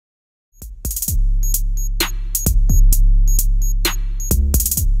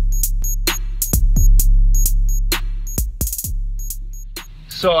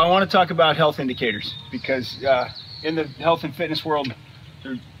So I want to talk about health indicators because in the health and fitness world,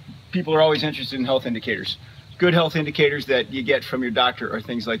 people are always interested in health indicators. Good health indicators that you get from your doctor are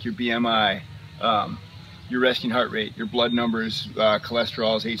things like your BMI, your resting heart rate, your blood numbers,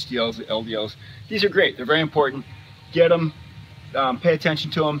 cholesterols, HDLs, LDLs. These are great. They're very important. Get them, pay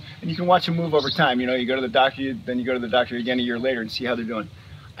attention to them, and you can watch them move over time. You know, you go to the doctor, then you go to the doctor again a year later and see how they're doing.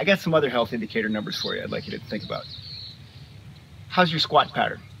 I got some other health indicator numbers for you I'd like you to think about. How's your squat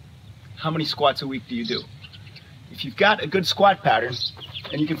pattern? How many squats a week do you do? If you've got a good squat pattern,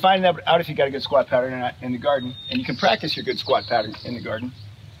 and you can find out if you've got a good squat pattern in the garden, and you can practice your good squat pattern in the garden.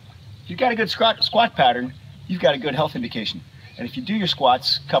 If you've got a good squat pattern, you've got a good health indication. And if you do your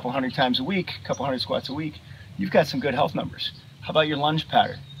squats a couple hundred times a week, a couple hundred squats a week, you've got some good health numbers. How about your lunge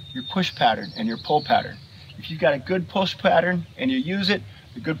pattern, your push pattern, and your pull pattern? If you've got a good push pattern and you use it,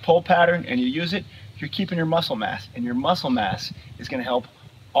 a good pull pattern and you use it, you're keeping your muscle mass, and your muscle mass is going to help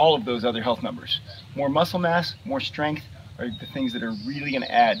all of those other health numbers. More muscle mass, more strength are the things that are really going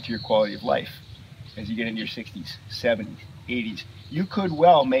to add to your quality of life as you get into your 60s, 70s, 80s. You could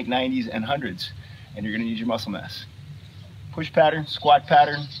well make 90s and 100s, and you're going to use your muscle mass. Push pattern, squat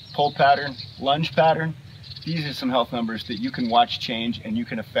pattern, pull pattern, lunge pattern. These are some health numbers that you can watch change and you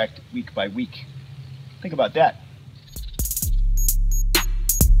can affect week by week. Think about that.